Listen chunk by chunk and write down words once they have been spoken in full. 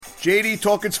JD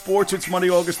Talking Sports. It's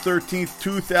Monday, August 13th,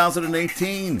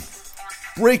 2018.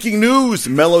 Breaking news.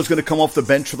 Melo's going to come off the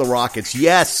bench for the Rockets.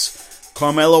 Yes,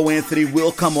 Carmelo Anthony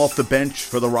will come off the bench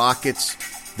for the Rockets.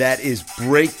 That is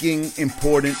breaking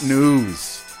important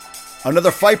news.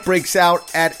 Another fight breaks out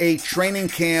at a training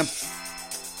camp.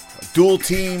 Dual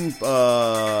team,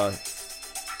 what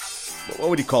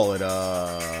would you call it?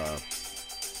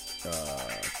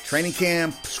 Training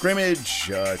camp,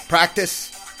 scrimmage,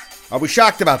 practice. Are we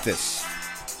shocked about this?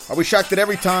 Are we shocked that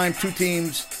every time two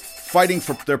teams fighting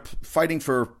for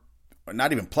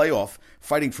not even playoff,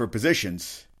 fighting for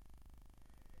positions?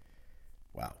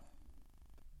 Wow.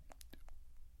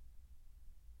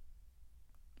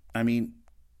 I mean,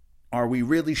 are we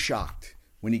really shocked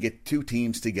when you get two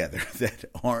teams together that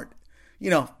aren't, you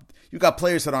got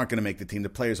players that aren't going to make the team. The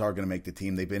players are going to make the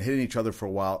team. They've been hitting each other for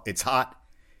a while. It's hot.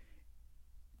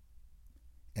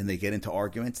 And they get into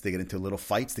arguments. They get into little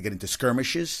fights. They get into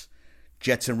skirmishes.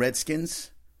 Jets and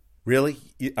Redskins. Really?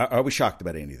 Are we shocked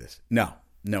about any of this? No.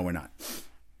 No, we're not.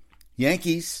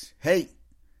 Yankees. Hey.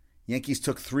 Yankees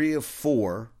took 3 of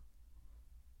 4.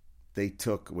 They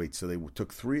took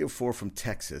 3 of 4 from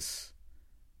Texas.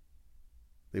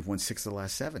 They've won 6 of the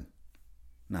last 7.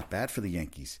 Not bad for the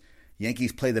Yankees.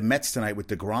 Yankees play the Mets tonight with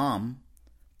DeGrom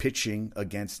pitching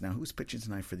against. Now, who's pitching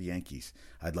tonight for the Yankees?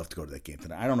 I'd love to go to that game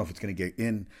tonight. I don't know if it's going to get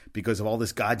in because of all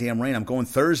this goddamn rain. I'm going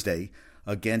Thursday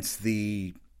against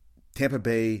the Tampa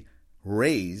Bay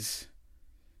Rays.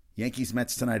 Yankees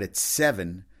Mets tonight at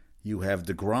 7. You have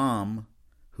DeGrom,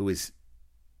 who is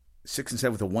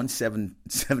 6-7 with a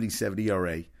 1.77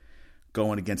 ERA,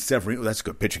 going against Severino. That's a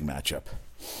good pitching matchup.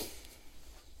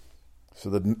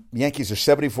 So the Yankees are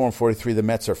 74-43. The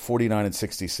Mets are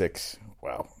 49-66.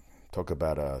 Wow. Talk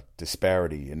about a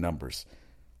disparity in numbers.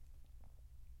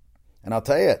 And I'll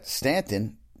tell you,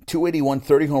 Stanton, 281,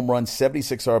 30 home runs,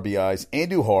 76 RBIs.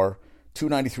 Andujar,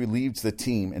 293, leads the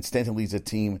team. And Stanton leads the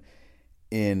team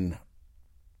in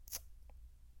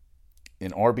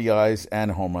RBIs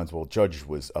and home runs. Well, Judge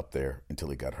was up there until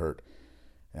he got hurt.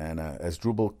 And as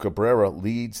Asdrubal Cabrera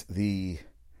leads the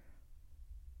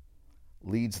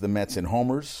Mets in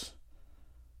homers,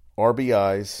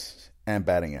 RBIs, and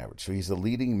batting average. So he's the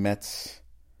leading Mets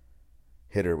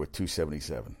hitter with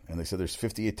 277. And they said there's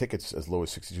 58 tickets as low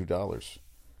as $62.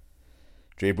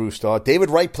 Jay Bruce thought. David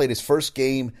Wright played his first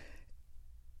game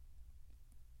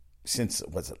since,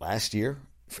 last year?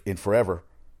 In forever.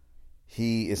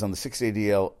 He is on the 6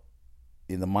 ADL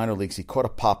in the minor leagues. He caught a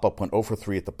pop-up, went 0 for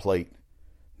 3 at the plate.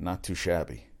 Not too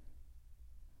shabby.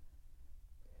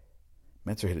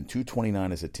 Mets are hitting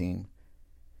 229 as a team.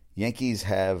 Yankees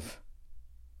have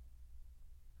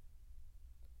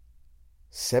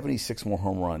 76 more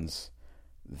home runs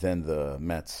than the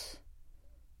Mets.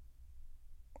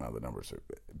 Wow, the numbers are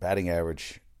batting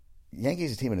average.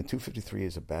 Yankees are a team in a 253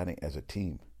 as a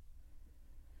team.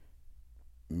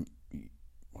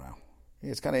 Wow.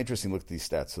 Yeah, it's kind of interesting to look at these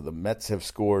stats. So the Mets have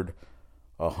scored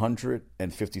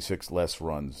 156 less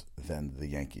runs than the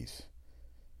Yankees.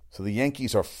 So the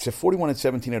Yankees are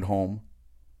 41-17 at home.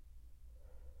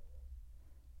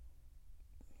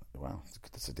 Wow,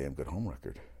 that's a damn good home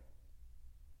record.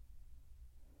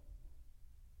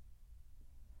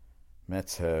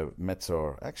 Mets are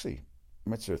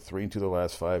 3-2 the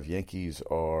last 5. Yankees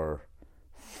are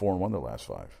 4-1 the last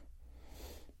 5.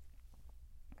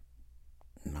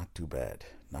 Not too bad.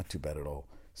 Not too bad at all.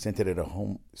 Stanton hit a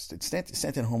home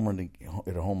run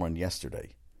yesterday.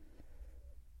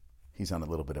 He's on a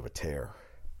little bit of a tear,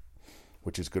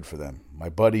 which is good for them. My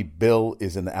buddy Bill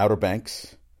is in the Outer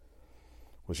Banks.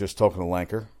 Was just talking to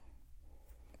Lanker.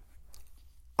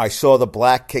 I saw the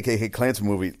Black KKK Klansman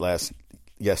movie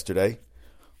yesterday.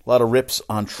 A lot of rips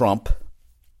on Trump.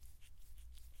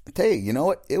 I tell you, you know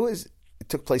what? It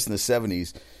took place in the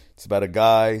 70s. It's about a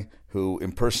guy who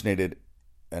impersonated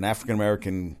an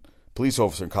African-American police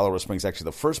officer in Colorado Springs. Actually,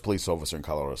 the first police officer in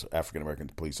Colorado,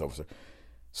 African-American police officer.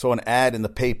 Saw an ad in the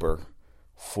paper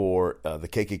for the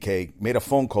KKK. Made a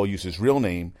phone call, used his real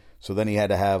name. So then he had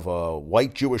to have a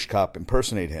white Jewish cop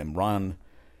impersonate him. Ron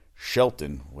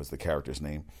Shelton was the character's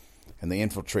name. And they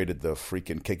infiltrated the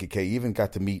freaking KKK. Even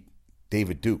got to meet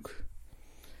David Duke.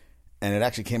 And it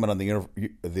actually came out on the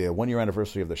 1-year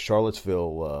anniversary of the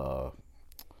Charlottesville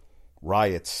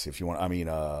riots,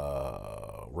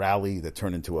 rally that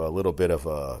turned into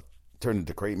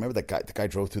crazy. Remember that guy? The guy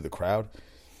drove through the crowd.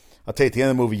 I'll tell you, at the end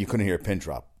of the movie, you couldn't hear a pin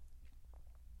drop.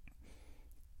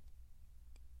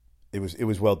 It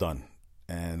was well done,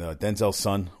 and Denzel's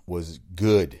son was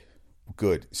good.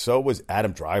 So was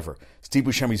Adam Driver. Steve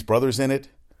Buscemi's brother's in it.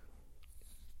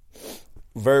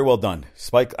 Very well done.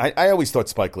 Spike, I always thought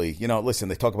Spike Lee, listen,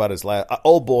 they talk about his last,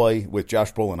 Old Boy with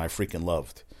Josh Brolin, I freaking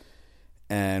loved.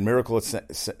 And Miracle at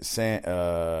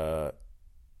Santa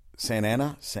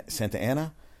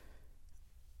Ana,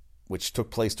 which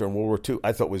took place during World War II,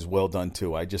 I thought was well done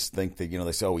too. I just think that,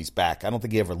 they say, oh, he's back. I don't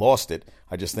think he ever lost it.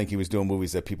 I just think he was doing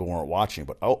movies that people weren't watching.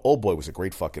 But Old Boy was a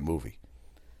great fucking movie.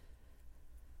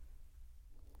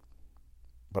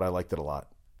 But I liked it a lot.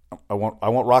 I want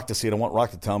Rock to see it. I want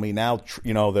Rock to tell me now.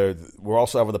 We're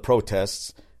also having the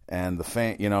protests, and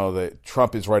the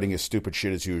Trump is writing his stupid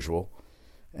shit as usual.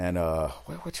 And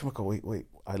wait.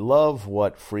 I love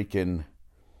what freaking.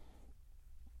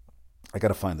 I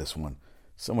gotta find this one.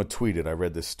 Someone tweeted. I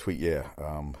read this tweet. Yeah.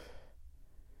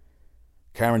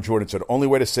 Cameron Jordan said, "Only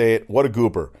way to say it. What a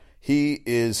goober. He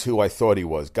is who I thought he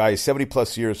was. Guy is 70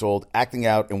 plus years old, acting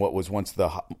out in what was once the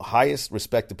highest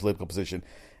respected political position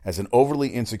as an overly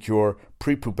insecure,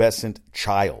 prepubescent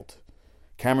child."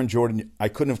 Cameron Jordan, I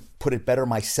couldn't have put it better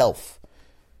myself.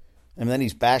 And then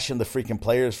he's bashing the freaking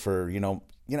players for,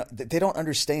 they don't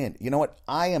understand. You know what?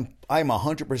 I'm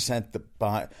 100%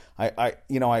 behind. I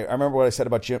remember what I said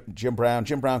about Jim Brown.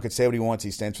 Jim Brown could say what he wants. He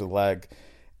stands for the flag.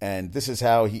 And this is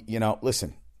how he,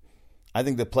 listen. I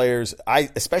think the players,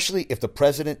 especially if the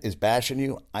president is bashing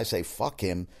you, I say, fuck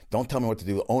him. Don't tell me what to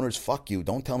do. The owners, fuck you.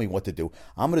 Don't tell me what to do.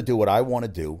 I'm going to do what I want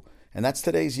to do. And that's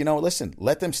today's, listen,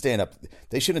 let them stand up.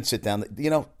 They shouldn't sit down.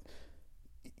 The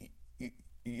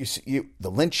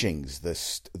lynchings,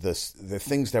 the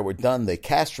things that were done, they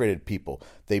castrated people.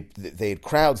 They had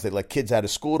crowds. They let kids out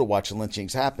of school to watch the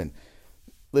lynchings happen.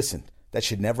 Listen, that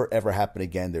should never, ever happen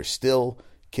again. There's still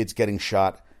kids getting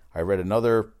shot. I read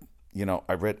another...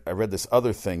 I read this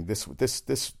other thing. This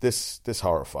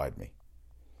horrified me.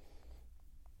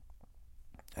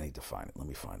 I need to find it. Let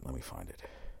me find it.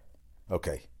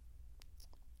 Okay.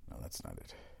 No, that's not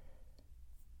it.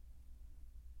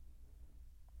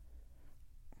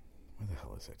 Where the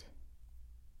hell is it?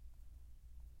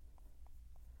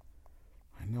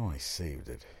 I know I saved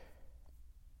it.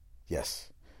 Yes.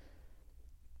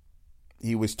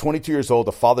 He was 22 years old,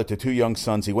 a father to 2 young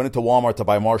sons. He went into Walmart to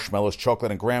buy marshmallows, chocolate,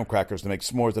 and graham crackers to make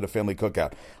s'mores at a family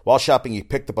cookout. While shopping, he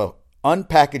picked up a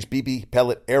unpackaged BB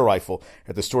pellet air rifle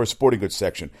at the store's sporting goods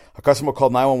section. A customer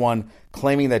called 911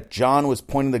 claiming that John was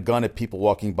pointing the gun at people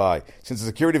walking by. Since the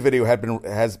security video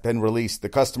has been released, the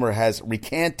customer has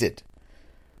recanted.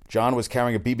 John was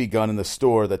carrying a BB gun in the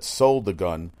store that sold the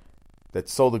gun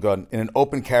in an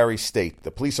open carry state.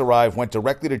 The police arrived, went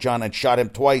directly to John, and shot him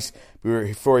twice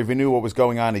before he even knew what was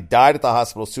going on. He died at the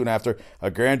hospital soon after.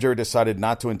 A grand jury decided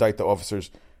not to indict the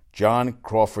officers. John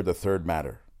Crawford III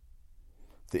matter.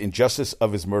 The injustice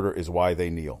of his murder is why they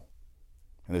kneel.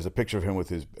 And there's a picture of him with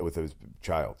his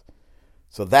child.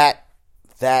 So that's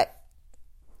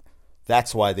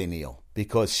why they kneel.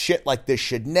 Because shit like this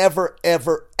should never,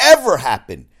 ever, ever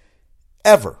happen.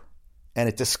 Ever. And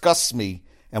it disgusts me.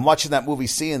 And watching that movie,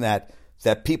 seeing that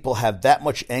people have that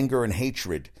much anger and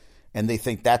hatred, and they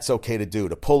think that's okay to do,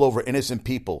 to pull over innocent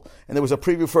people. And there was a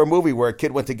preview for a movie where a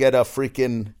kid went to get a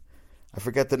freaking, I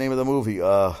forget the name of the movie,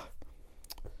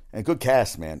 and good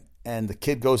cast, man. And the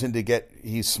kid goes in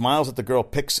he smiles at the girl,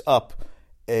 picks up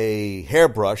a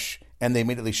hairbrush, and they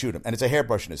immediately shoot him. And it's a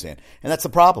hairbrush in his hand. And that's the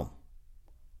problem.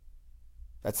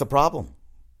 That's the problem.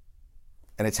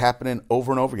 And it's happening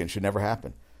over and over again. It should never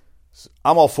happen. So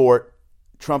I'm all for it.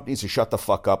 Trump needs to shut the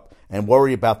fuck up and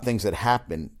worry about things that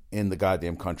happen in the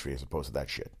goddamn country as opposed to that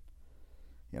shit.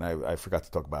 I forgot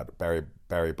to talk about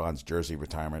Barry Bonds' jersey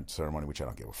retirement ceremony, which I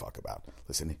don't give a fuck about.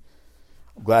 Listen,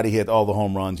 I'm glad he hit all the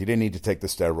home runs. He didn't need to take the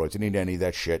steroids. He didn't need any of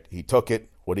that shit. He took it.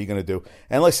 What are you going to do?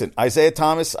 And listen, Isaiah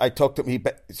Thomas, I talked to him.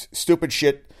 Stupid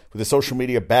shit with the social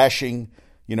media bashing,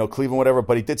 Cleveland, whatever.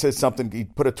 But he did say something. He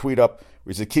put a tweet up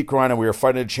where he said, "Keep grinding. We are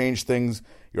fighting to change things.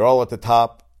 You're all at the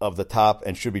top of the top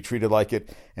and should be treated like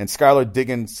it." And Skylar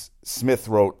Diggins Smith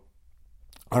wrote,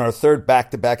 "On our third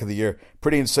back-to-back of the year,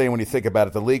 pretty insane when you think about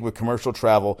it. The league with commercial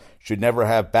travel should never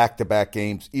have back-to-back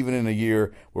games, even in a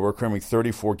year where we're cramming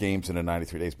 34 games into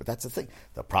 93 days. But that's the thing.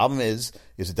 The problem is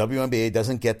the WNBA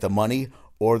doesn't get the money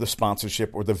or the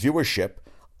sponsorship or the viewership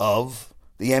of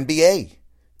the NBA.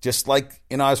 Just like,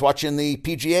 I was watching the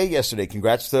PGA yesterday.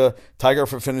 Congrats to Tiger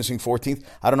for finishing 14th.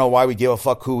 I don't know why we give a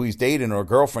fuck who he's dating or a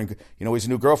girlfriend. He's a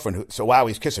new girlfriend. So, wow,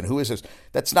 he's kissing. Who is this?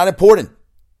 That's not important.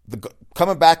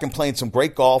 Coming back and playing some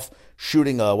great golf,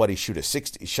 shooting, he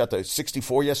shot the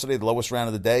 64 yesterday, the lowest round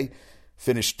of the day.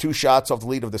 Finished 2 shots off the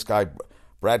lead of this guy,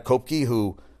 Brad Kopke,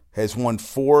 who has won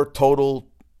 4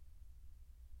 total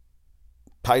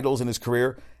titles in his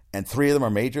career. And 3 of them are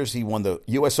majors. He won the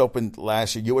U.S. Open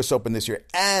last year, U.S. Open this year,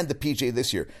 and the PGA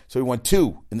this year. So he won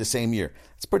 2 in the same year.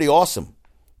 It's pretty awesome.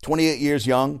 28 years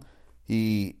young.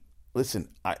 I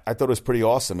thought it was pretty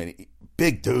awesome. And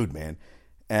big dude, man.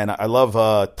 And I love,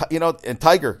 and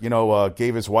Tiger,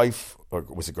 gave his wife, or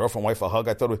was it girlfriend, wife, a hug.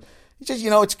 I thought it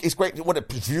was, it's great.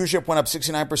 Viewership went up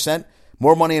 69%,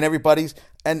 more money than everybody's.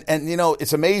 And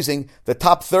it's amazing. The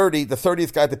top 30, the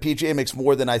 30th guy at the PGA makes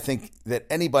more than I think that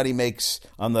anybody makes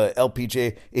on the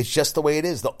LPGA. It's just the way it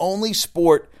is. The only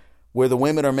sport where the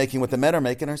women are making what the men are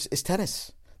making is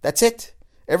tennis. That's it.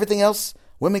 Everything else,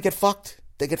 women get fucked.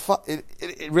 They get fucked.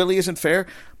 It really isn't fair,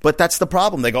 but that's the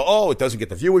problem. They go, oh, it doesn't get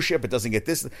the viewership. It doesn't get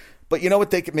this. But you know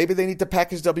what? Maybe they need to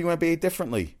package WNBA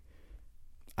differently.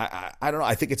 I don't know.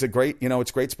 I think it's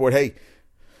it's a great sport. Hey,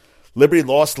 Liberty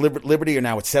lost. Liberty are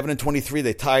now at 7-23.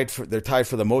 They're tied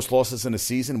for the most losses in a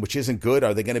season, which isn't good.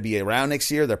 Are they going to be around next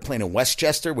year? They're playing in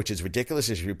Westchester, which is ridiculous.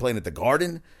 They should be playing at the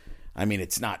Garden. I mean,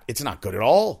 it's not good at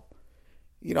all.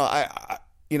 I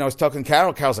was talking to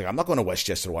Carol. Carol's like, I'm not going to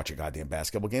Westchester to watch a goddamn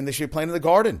basketball game. They should be playing in the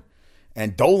Garden.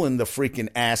 And Dolan, the freaking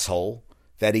asshole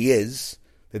that he is,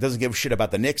 that doesn't give a shit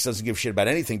about the Knicks, doesn't give a shit about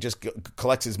anything, just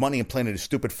collects his money and playing in a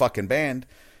stupid fucking band.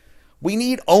 We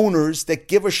need owners that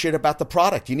give a shit about the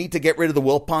product. You need to get rid of the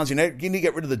Wilpons. You need to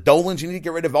get rid of the Dolans. You need to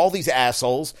get rid of all these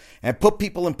assholes and put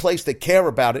people in place that care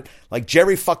about it, like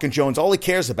Jerry fucking Jones. All he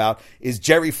cares about is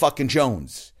Jerry fucking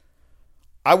Jones.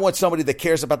 I want somebody that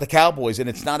cares about the Cowboys, and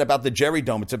it's not about the Jerry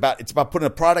Dome. It's about putting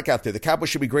a product out there. The Cowboys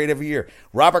should be great every year.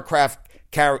 Robert Kraft,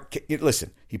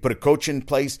 listen, he put a coach in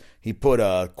place, he put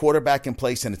a quarterback in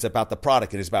place, and it's about the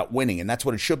product. It's about winning, and that's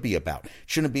what it should be about. It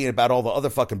shouldn't be about all the other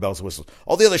fucking bells and whistles.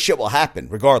 All the other shit will happen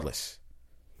regardless.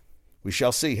 We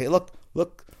shall see. Hey, look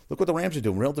what the Rams are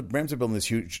doing. The Rams are building this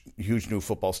huge new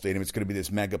football stadium. It's going to be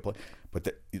this mega play. But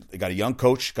they got a young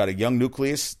coach, got a young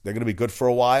nucleus. They're going to be good for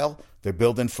a while. They're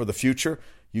building for the future.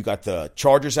 You got the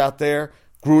Chargers out there,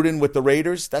 Gruden with the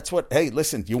Raiders. That's what, hey,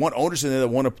 listen, you want owners in there that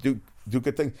want to do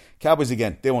good things. Cowboys,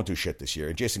 again, they won't do shit this year.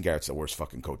 And Jason Garrett's the worst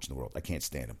fucking coach in the world. I can't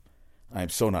stand him. I am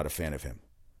so not a fan of him.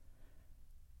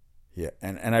 Yeah,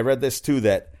 and I read this too,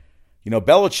 that,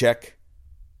 Belichick,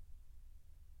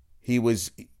 he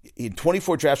was in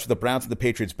 24 drafts for the Browns and the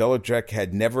Patriots. Belichick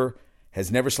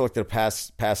has never selected a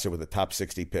passer with a top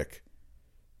 60 pick.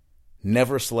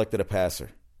 Never selected a passer.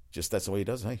 Just that's the way he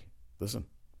does. Hey, listen.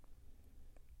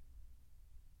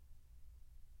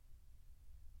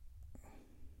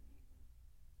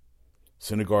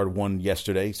 Syndergaard won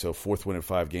yesterday, so fourth win in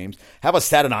 5 games. How about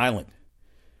Staten Island?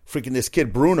 Freaking this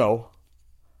kid Bruno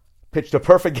pitched a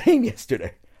perfect game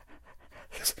yesterday.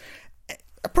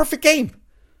 A perfect game.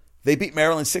 They beat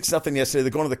Maryland 6-0 yesterday.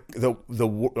 They're going to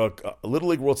the Little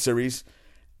League World Series.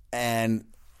 And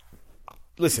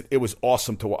listen, it was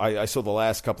awesome to watch. I saw the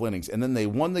last couple innings. And then they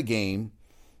won the game.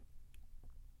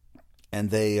 And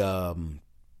they I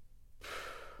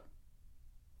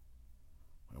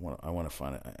want to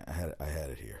find it. I had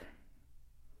it here.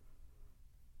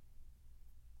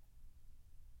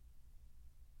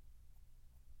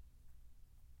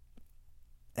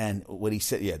 And what he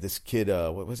said, this kid,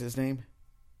 what was his name?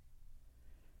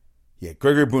 Yeah,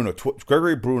 Gregory Bruno.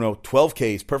 Gregory Bruno, 12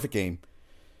 Ks, perfect game.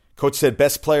 Coach said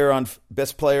best player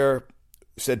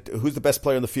said who's the best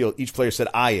player on the field. Each player said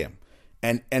I am,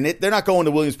 and they're not going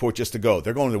to Williamsport just to go.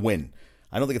 They're going to win.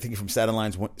 I don't think from Staten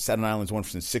Island's won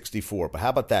since '64. But how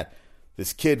about that?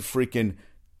 This kid, freaking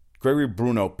Gregory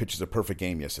Bruno, pitches a perfect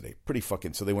game yesterday. Pretty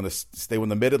fucking. So they won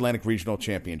the Mid Atlantic Regional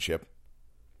Championship.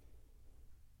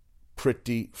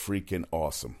 Pretty freaking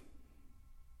awesome.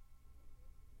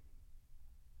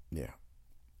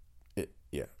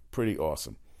 Yeah, pretty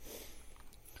awesome.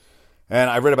 And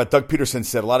I read about Doug Peterson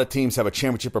said a lot of teams have a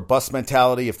championship or bust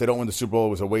mentality. If they don't win the Super Bowl,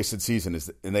 it was a wasted season.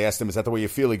 And they asked him, is that the way you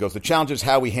feel? He goes, the challenge is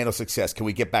how we handle success. Can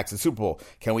we get back to the Super Bowl?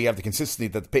 Can we have the consistency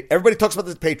that everybody talks about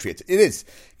the Patriots? It is.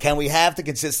 Can we have the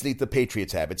consistency the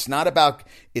Patriots have?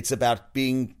 It's about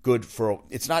being good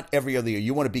it's not every other year.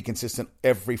 You want to be consistent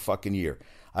every fucking year.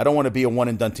 I don't want to be a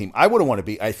one-and-done team. I wouldn't want to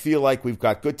be. I feel like we've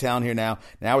got good talent here now.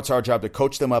 Now it's our job to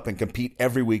coach them up and compete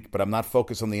every week, but I'm not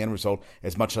focused on the end result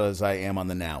as much as I am on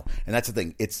the now. And that's the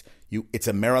thing. It's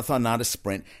a marathon, not a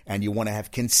sprint, and you want to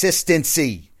have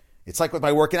consistency. It's like with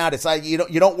my working out. It's like you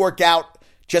don't work out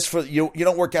just for you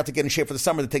don't work out to get in shape for the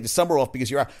summer, to take the summer off because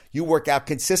you're out. You work out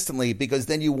consistently because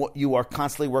then you are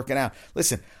constantly working out.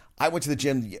 Listen, I went to the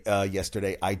gym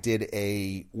yesterday. I did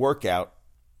a workout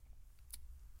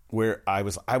where I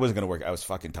wasn't going to work. I was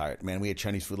fucking tired. Man, we had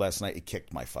Chinese food last night. It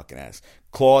kicked my fucking ass.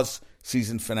 Claws,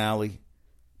 season finale.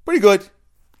 Pretty good.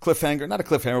 Cliffhanger. Not a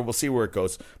cliffhanger. We'll see where it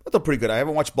goes. But they're pretty good. I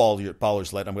haven't watched Ballers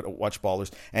yet. I'm going to watch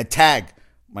Ballers. And Tag.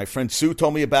 My friend Sue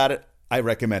told me about it. I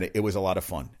recommend it. It was a lot of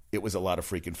fun. It was a lot of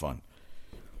freaking fun.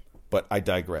 But I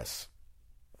digress.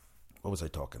 What was I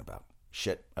talking about?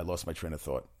 Shit, I lost my train of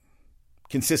thought.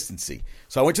 Consistency.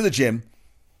 So I went to the gym,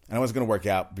 and I wasn't going to work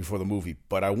out before the movie,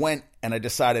 but I went and I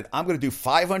decided I'm going to do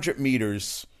 500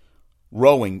 meters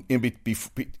rowing, and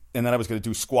then I was going to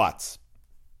do squats.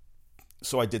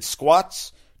 So I did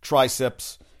squats,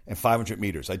 triceps, and 500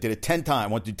 meters. I did it 10 times.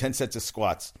 I wanted to do 10 sets of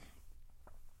squats.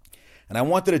 And I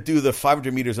wanted to do the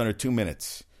 500 meters under 2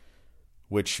 minutes,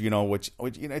 which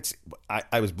it's.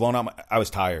 I was blown out. I was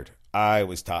tired. I'll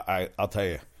tell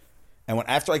you. And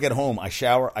after I get home, I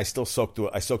shower. I still soak through.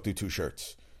 I soak through 2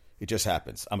 shirts. It just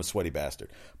happens. I'm a sweaty bastard.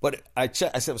 But I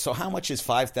said, so how much is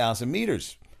 5,000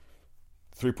 meters?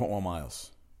 3.1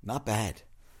 miles. Not bad.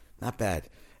 Not bad.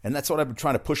 And that's what I've been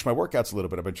trying to push my workouts a little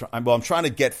bit. I'm trying to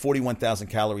get 41,000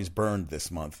 calories burned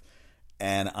this month.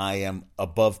 And I am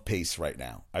above pace right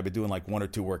now. I've been doing like 1 or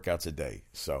 2 workouts a day.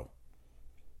 So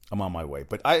I'm on my way.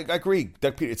 But I agree.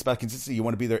 Doug Peter, it's about consistency. You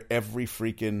want to be there every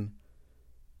freaking...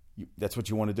 That's what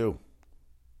you want to do.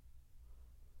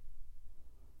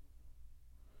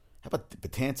 How about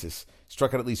Betances?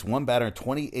 Struck out at least one batter in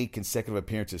 28 consecutive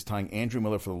appearances, tying Andrew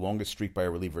Miller for the longest streak by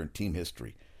a reliever in team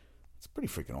history. It's pretty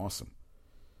freaking awesome.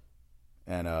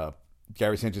 And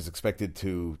Gary Sanchez expected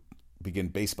to begin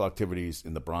baseball activities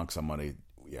in the Bronx on Monday.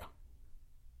 Yeah.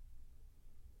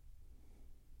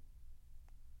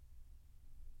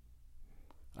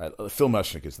 Phil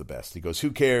Mushnick is the best. He goes, who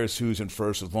cares who's in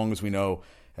first as long as we know,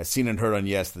 as seen and heard on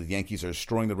Yes, that the Yankees are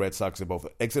destroying the Red Sox at both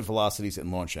exit velocities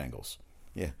and launch angles.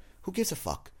 Yeah. Who gives a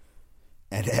fuck?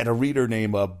 And had a reader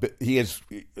named, this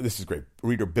is great,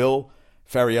 reader Bill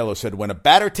Fariello said, when a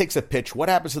batter takes a pitch, what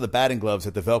happens to the batting gloves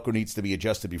that the Velcro needs to be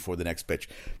adjusted before the next pitch?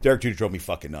 Derek Jeter drove me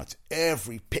fucking nuts.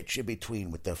 Every pitch in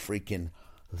between with the freaking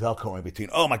Velcro in between.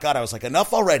 Oh my God, I was like,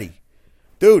 enough already.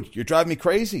 Dude, you're driving me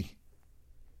crazy.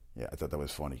 Yeah, I thought that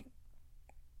was funny.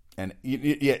 And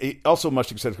also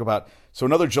Mushnick said about, so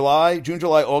another June,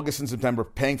 July, August, and September,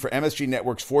 paying for MSG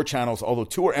Network's 4 channels, although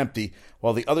 2 are empty,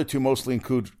 while the other 2 mostly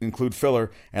include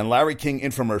filler and Larry King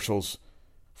infomercials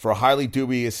for highly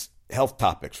dubious health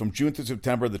topics. From June to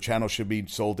September, the channel should be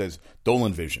sold as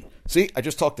Dolan Vision. See, I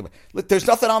just talked about it. Look, there's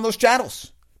nothing on those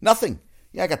channels. Nothing.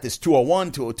 Yeah, I got this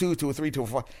 201, 202, 203,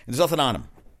 204, and there's nothing on them.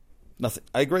 Nothing.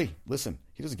 I agree. Listen,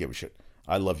 he doesn't give a shit.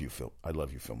 I love you, Phil. I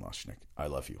love you, Phil Mushnick. I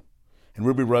love you. And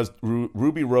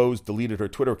Ruby Rose deleted her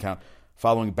Twitter account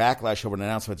following backlash over an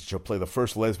announcement that she'll play the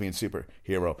first lesbian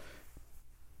superhero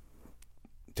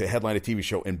to headline a TV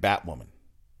show in Batwoman.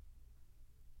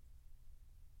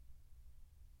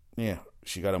 Yeah,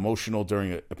 she got emotional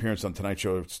during an appearance on Tonight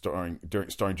Show starring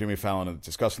Jimmy Fallon and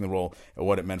discussing the role and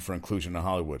what it meant for inclusion in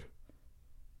Hollywood.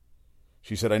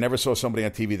 She said, I never saw somebody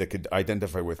on TV that could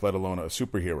identify with, let alone a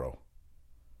superhero.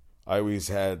 I always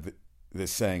had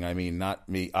this saying, I mean, not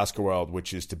me, Oscar Wilde,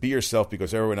 which is to be yourself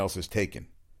because everyone else is taken.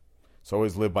 So I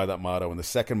always lived by that motto. And the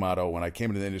second motto, when I came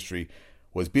into the industry,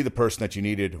 was be the person that you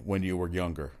needed when you were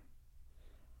younger.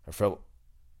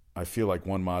 I feel like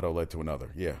one motto led to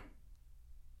another. Yeah.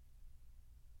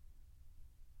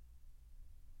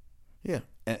 Yeah.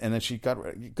 And then she got,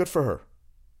 good for her.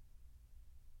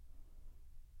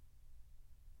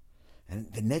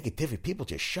 And the negativity, people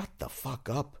just shut the fuck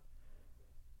up.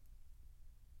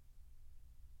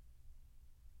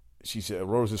 She said,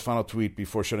 Rose's final tweet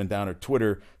before shutting down her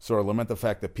Twitter saw her lament the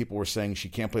fact that people were saying she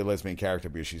can't play a lesbian character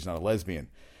because she's not a lesbian.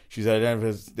 She's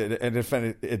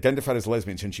identified as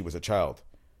lesbian since she was a child.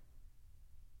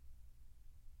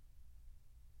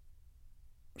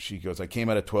 She goes, I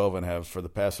came out at 12 and have for the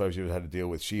past 5 years had to deal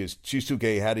with. She's too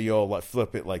gay. How do y'all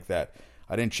flip it like that?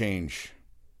 I didn't change.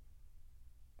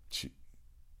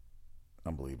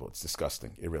 Unbelievable. It's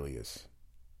disgusting. It really is.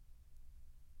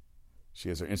 She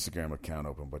has her Instagram account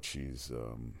open, but she's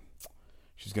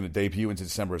going to debut in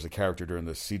December as a character during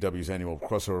the CW's annual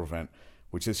crossover event,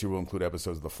 which this year will include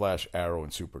episodes of The Flash, Arrow,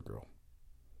 and Supergirl.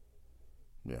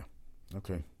 Yeah.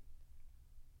 Okay.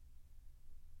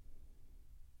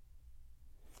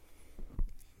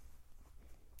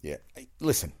 Yeah.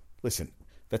 Listen.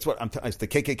 That's what I'm telling you. It's the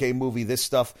KKK movie, this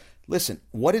stuff. Listen,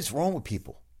 what is wrong with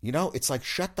people? You know, it's like,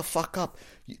 shut the fuck up.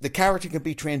 The character can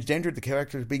be transgendered. The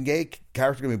character can be gay.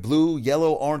 Character can be blue,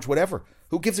 yellow, orange, whatever.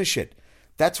 Who gives a shit?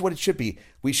 That's what it should be.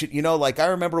 We should, like I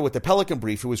remember with the Pelican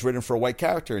Brief, it was written for a white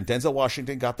character, and Denzel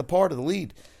Washington got the part of the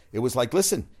lead. It was like,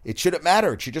 listen, it shouldn't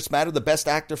matter. It should just matter the best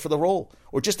actor for the role.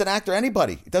 Or just an actor,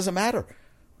 anybody. It doesn't matter.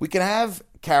 We can have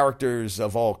characters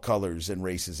of all colors and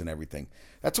races and everything.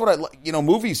 That's what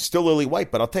movies still lily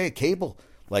white, but I'll tell you, cable,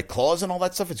 like Claws and all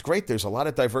that stuff, it's great. There's a lot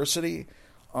of diversity.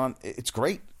 It's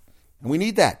great. And we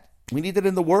need that. We need it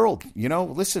in the world.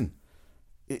 Listen,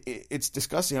 it's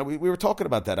disgusting. We were talking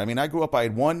about that. I mean, I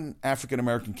had one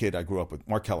African-American kid I grew up with,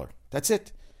 Mark Keller. That's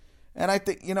it. And I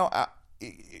think,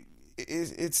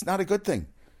 it's not a good thing.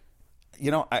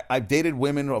 I've dated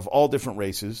women of all different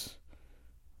races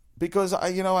because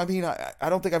I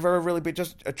don't think I've ever really been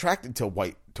just attracted to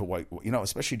white.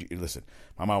 Especially, listen,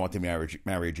 my mom wanted me to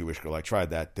marry a Jewish girl. I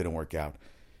tried that, didn't work out.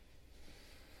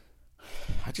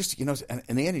 I just, in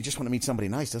the end, you just want to meet somebody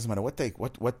nice. Doesn't matter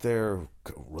what their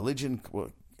religion,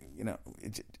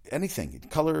 anything,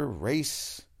 color,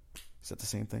 race. Is that the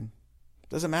same thing?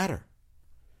 Doesn't matter.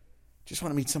 Just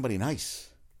want to meet somebody nice,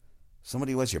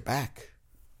 somebody who has your back.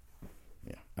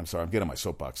 Yeah, I'm sorry, I'm getting on my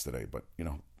soapbox today, but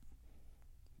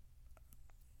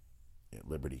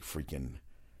Liberty freaking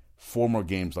 4 more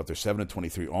games left. They're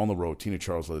 7-23 on the road. Tina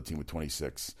Charles led the team with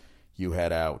 26. You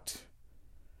had out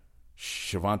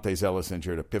Shavonte Zellis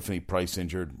injured, Epiphany Price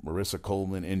injured, Marissa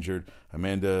Coleman injured,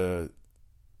 Amanda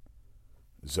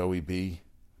Zoe B.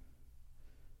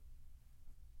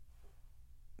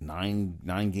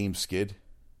 9-game skid.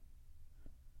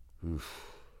 Oof.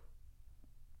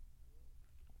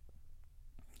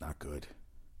 Not good.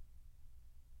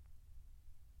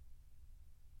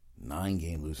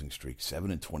 9-game losing streak,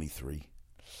 7-23.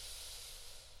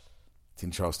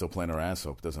 Tina Charles still playing her ass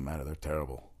off. Doesn't matter. They're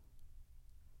terrible.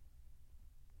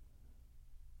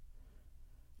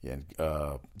 Yeah,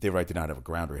 Dave Wright did not have a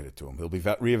grounder hit it to him. He'll be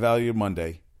reevaluated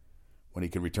Monday when he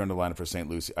can return to the lineup for St.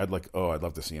 Lucie. I'd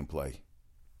love to see him play.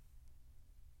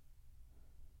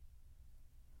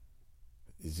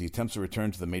 He attempts to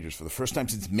return to the majors for the first time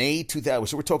since May 2000.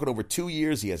 So we're talking over 2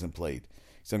 years he hasn't played.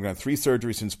 He's undergone 3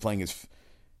 surgeries since playing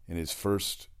in his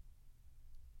first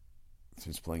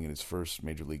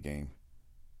major league game.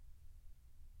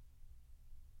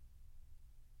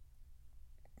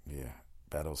 Yeah,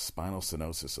 battles spinal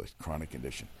stenosis, a chronic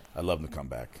condition. I'd love him to come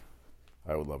back.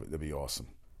 I would love it. That'd be awesome.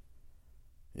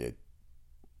 Yeah,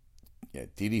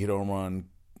 Didi hit a home run.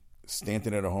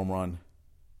 Stanton hit a home run.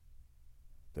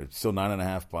 They're still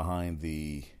 9.5 behind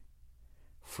the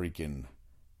freaking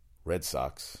Red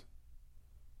Sox,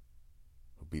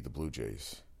 who beat the Blue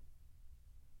Jays.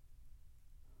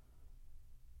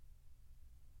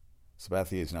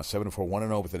 Sabathia is now 7-4,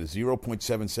 1-0 with a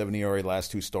 0.77 ERA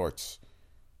last 2 starts.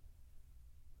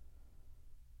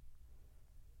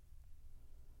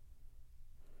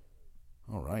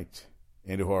 All right.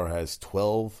 Andujar has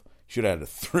 12. Should have had a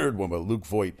third one, but Luke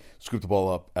Voigt scooped the ball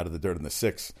up out of the dirt in the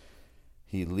 6th.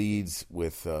 He leads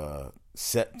with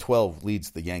set 12,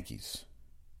 leads the Yankees.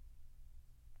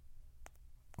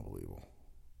 Unbelievable.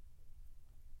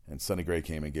 And Sonny Gray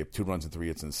came and gave 2 runs and 3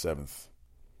 hits in the 7th.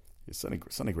 Yeah,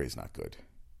 Sonny Gray's not good.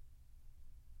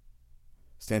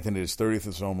 Stanton hit his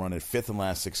 30th home run in 5th and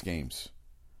last 6 games.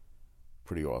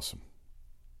 Pretty awesome.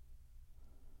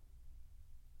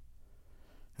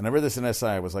 And I read this in SI.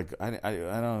 I was like, I don't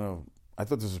know. I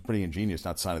thought this was pretty ingenious,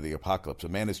 not sign of the apocalypse. A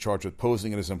man is charged with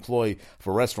posing as an employee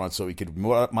for a restaurant so he could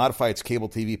modify its cable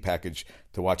TV package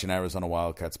to watch an Arizona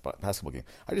Wildcats basketball game.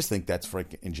 I just think that's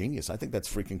freaking ingenious. I think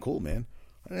that's freaking cool, man.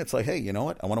 And it's like, hey, you know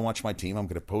what? I want to watch my team. I'm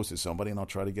going to pose as somebody, and I'll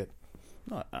try to get...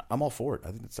 No, I'm all for it.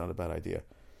 I think it's not a bad idea.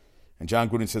 And John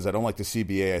Gruden says, I don't like the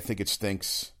CBA. I think it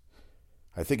stinks.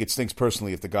 I think it stinks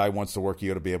personally. If the guy wants to work,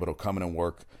 you ought to be able to come in and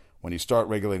work. When you start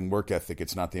regulating work ethic,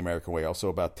 it's not the American way. Also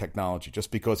about technology.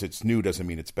 Just because it's new doesn't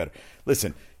mean it's better.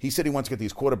 Listen, he said he wants to get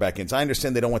these quarterback ins. I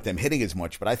understand they don't want them hitting as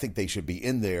much, but I think they should be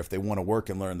in there if they want to work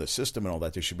and learn the system and all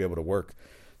that. They should be able to work.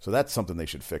 So that's something they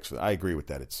should fix. I agree with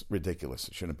that. It's ridiculous.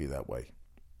 It shouldn't be that way.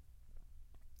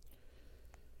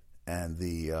 And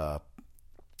I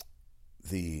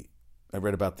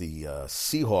read about the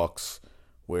Seahawks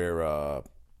where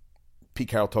Pete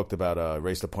Carroll talked about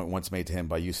raised a point once made to him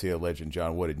by UCLA legend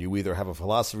John Wooden. You either have a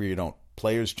philosophy or you don't.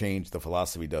 Players change, the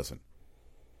philosophy doesn't.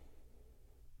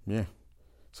 Yeah.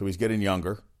 So he's getting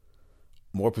younger,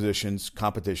 more positions,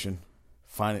 competition,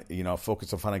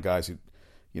 focus on finding guys who,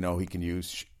 he can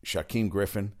use. Shaquem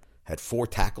Griffin had 4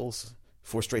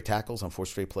 straight tackles on 4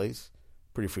 straight plays.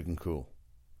 Pretty freaking cool.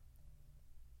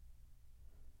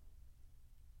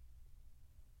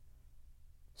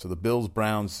 So the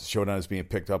Bills-Browns showdown is being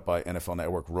picked up by NFL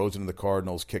Network. Rosen and the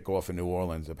Cardinals kick off in New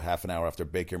Orleans half an hour after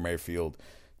Baker Mayfield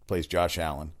plays Josh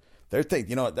Allen.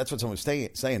 That's what someone's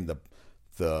saying.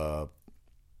 The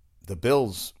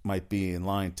Bills might be in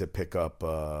line to pick up,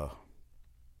 what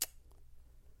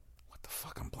the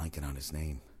fuck? I'm blanking on his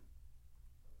name.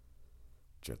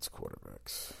 Jets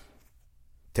quarterbacks.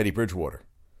 Teddy Bridgewater.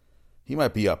 He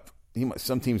might be up.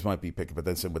 Some teams might be picking, but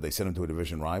then would they send him to a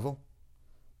division rival?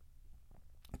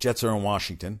 Jets are in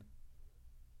Washington.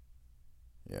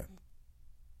 Yeah.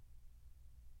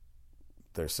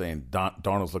 They're saying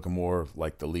Darnold's looking more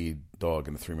like the lead dog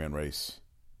in a 3-man race.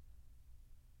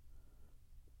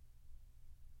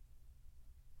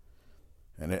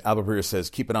 And Albert Breer says,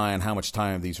 keep an eye on how much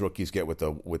time these rookies get with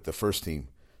the first team.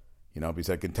 Because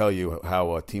I can tell you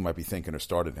how a team might be thinking or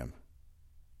started him.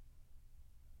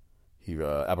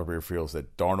 Albert Breer feels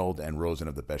that Darnold and Rosen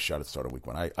have the best shot at starting week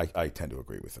 1. I tend to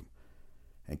agree with him.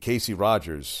 And Casey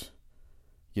Rogers,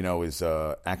 is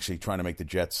actually trying to make the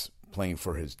Jets playing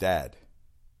for his dad.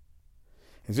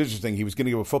 It's interesting. He was going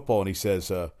to go to football, and he said,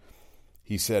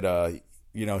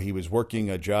 he was working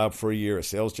a job for a year, a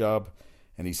sales job,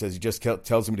 and he says he just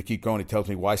tells him to keep going. He tells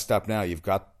me, why stop now? You've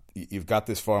got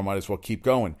this far, might as well keep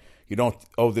going. You don't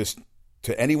owe this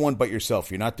to anyone but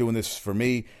yourself. You're not doing this for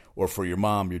me or for your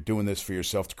mom. You're doing this for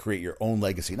yourself to create your own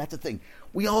legacy. And that's the thing.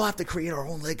 We all have to create our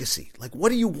own legacy. Like, what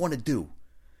do you want to do?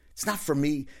 It's not for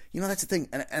me. That's the thing.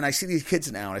 And I see these kids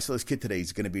now, and I saw this kid today.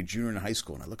 He's going to be a junior in high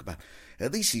school, and I look about.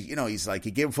 At least he's like,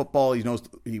 he gave him football. He knows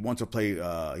he wants to play.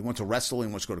 He wants to wrestle. And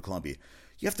he wants to go to Columbia.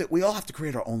 We all have to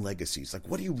create our own legacies. Like,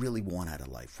 what do you really want out of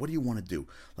life? What do you want to do?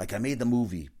 Like, I made the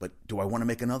movie, but do I want to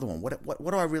make another one?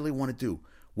 What do I really want to do?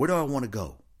 Where do I want to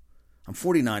go? I'm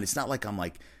 49. It's not like I'm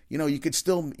like, you could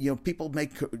still, people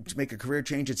make a career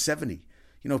change at 70.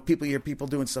 People hear people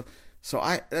doing stuff. So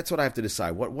that's what I have to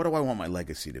decide. What do I want my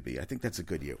legacy to be? I think that's a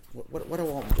good year. What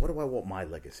do I want my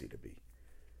legacy to be?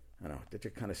 I don't know. That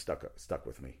you're kind of stuck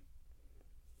with me.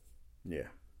 Yeah.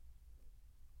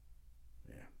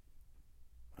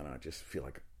 I don't know. I just feel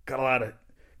like got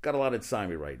a lot inside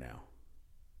me right now.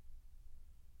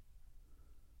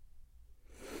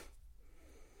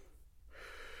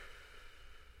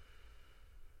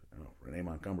 Renee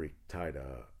Montgomery tied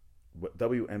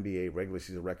WNBA regular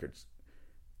season records.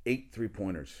 8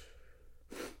 3-pointers.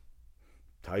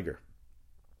 Tiger,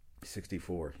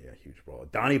 64. Yeah, huge ball.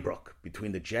 Donnybrook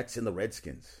between the Jets and the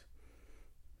Redskins.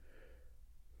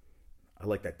 I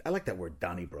like that word,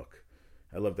 Donnybrook.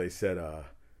 I love they said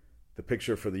the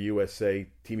picture for the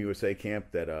Team USA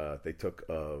camp that they took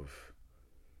of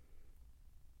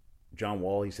John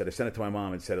Wall. He said, I sent it to my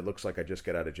mom and said, it looks like I just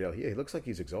got out of jail. Yeah, he looks like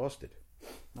he's exhausted.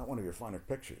 Not one of your finer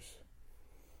pictures.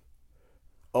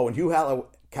 Oh, and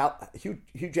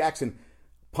Hugh Jackson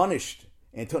punished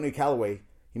Antonio Callaway.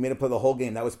 He made him play the whole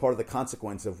game. That was part of the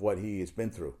consequence of what he has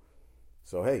been through.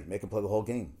 So, hey, make him play the whole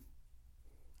game.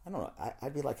 I don't know.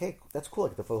 I'd be like, hey, that's cool. I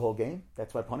get to play the whole game.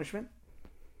 That's my punishment?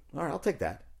 All right, I'll take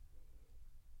that.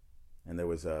 And there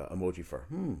was an emoji for,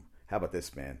 how about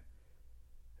this, man?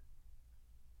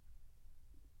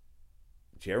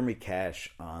 Jeremy Cash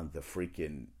on the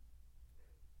freaking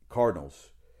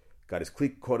Cardinals got his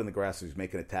cleat caught in the grass as he was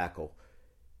making a tackle.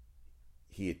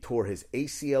 He had tore his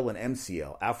ACL and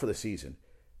MCL out for the season.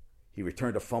 He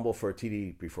returned a fumble for a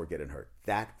TD before getting hurt.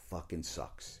 That fucking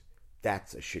sucks.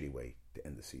 That's a shitty way to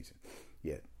end the season.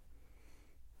 Yeah,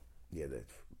 the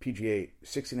PGA,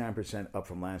 69% up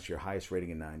from last year, highest rating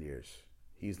in 9 years.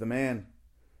 He's the man.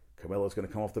 Carmelo's going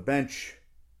to come off the bench.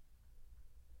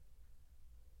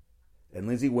 And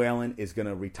Lindsay Whalen is going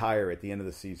to retire at the end of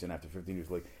the season after 15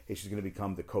 years late. Hey, she's going to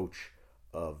become the coach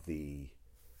of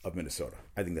Minnesota.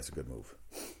 I think that's a good move.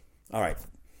 All right.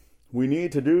 We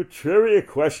need to do trivia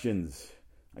questions.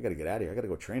 I got to get out of here. I got to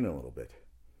go train a little bit.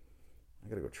 I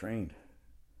got to go train.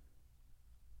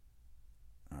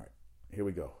 All right. Here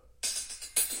we go.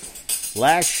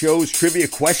 Last show's trivia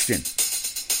question.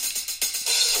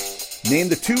 Name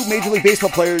the 2 Major League Baseball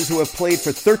players who have played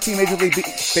for 13 Major League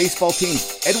Baseball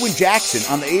teams. Edwin Jackson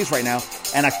on the A's right now,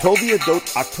 and Octavio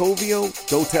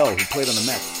Dotel, who played on the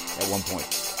Mets at one point.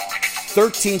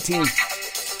 13 teams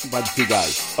by the 2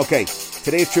 guys. Okay,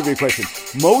 today's trivia question.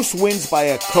 Most wins by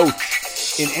a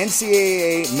coach in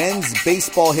NCAA men's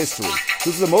baseball history.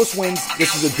 This is the most wins.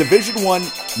 This is a Division I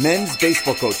men's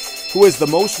baseball coach. Who has the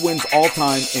most wins all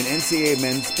time in NCAA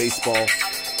men's baseball,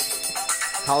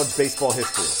 college baseball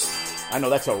history? I know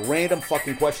that's a random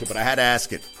fucking question, but I had to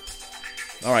ask it.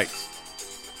 All right.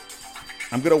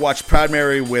 I'm going to watch Proud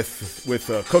Mary with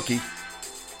Cookie,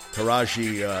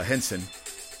 Taraji Henson.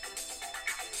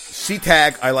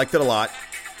 Sea-Tag, I liked it a lot.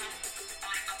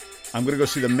 I'm going to go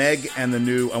see the Meg and the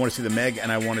new... I want to see the Meg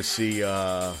and I want to see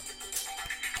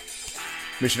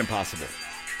Mission Impossible.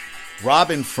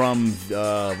 Robin from...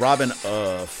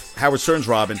 Howard Stern's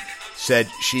Robin said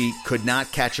she could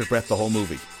not catch her breath the whole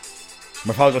movie.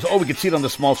 My father goes, we can see it on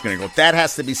the small screen. I go, that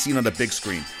has to be seen on the big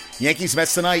screen. Yankees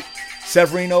Mets tonight.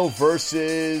 Severino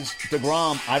versus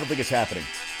DeGrom. I don't think it's happening.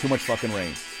 Too much fucking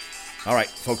rain. All right,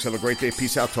 folks, have a great day.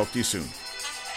 Peace out. Talk to you soon.